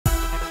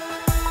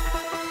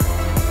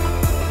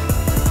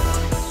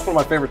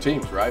one of my favorite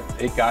teams, right?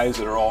 8 guys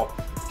that are all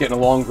getting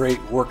along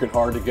great, working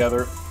hard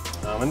together.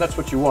 And that's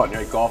what you want. You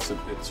know, golf,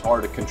 it's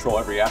hard to control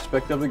every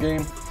aspect of the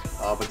game,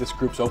 but this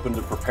group's open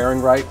to preparing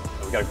right.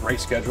 We've got a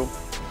great schedule.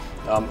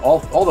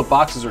 All the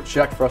boxes are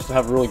checked for us to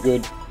have a really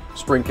good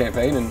spring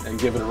campaign and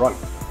give it a run.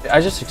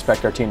 I just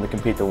expect our team to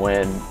compete to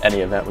win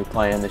any event we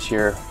play in this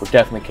year. We're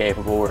definitely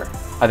capable.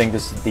 I think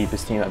this is the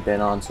deepest team I've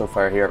been on so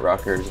far here at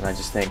Rutgers, and I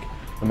just think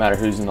no matter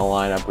who's in the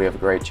lineup, we have a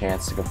great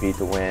chance to compete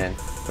to win.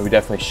 And we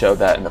definitely showed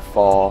that in the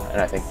fall,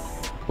 and I think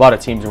a lot of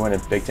teams are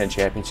winning Big Ten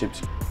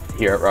championships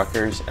here at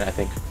Rutgers, and I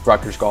think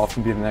Rutgers golf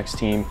can be the next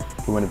team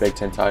to win a Big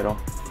Ten title.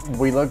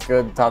 We look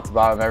good top to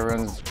bottom.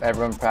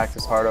 Everyone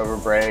practiced hard over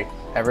break.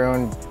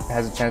 Everyone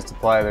has a chance to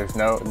play. There's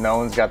no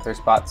one's got their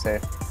spot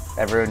safe.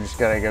 Everyone just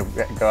gotta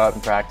go out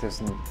and practice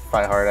and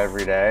fight hard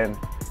every day, and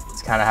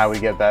it's kind of how we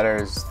get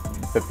better, is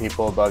the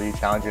people above you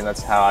challenging.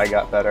 That's how I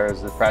got better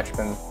as a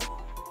freshman.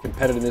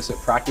 Competitiveness at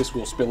practice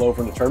will spill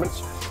over into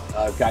tournaments.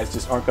 Guys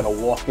just aren't going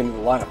to walk into the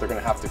lineup. They're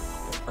going to have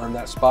to earn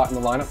that spot in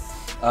the lineup.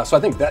 So I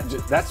think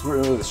that's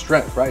really the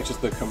strength, right? It's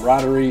just the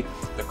camaraderie,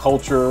 the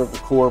culture, the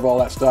core of all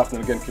that stuff, and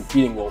then again,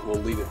 competing will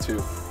lead it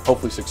to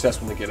hopefully success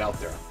when they get out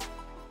there.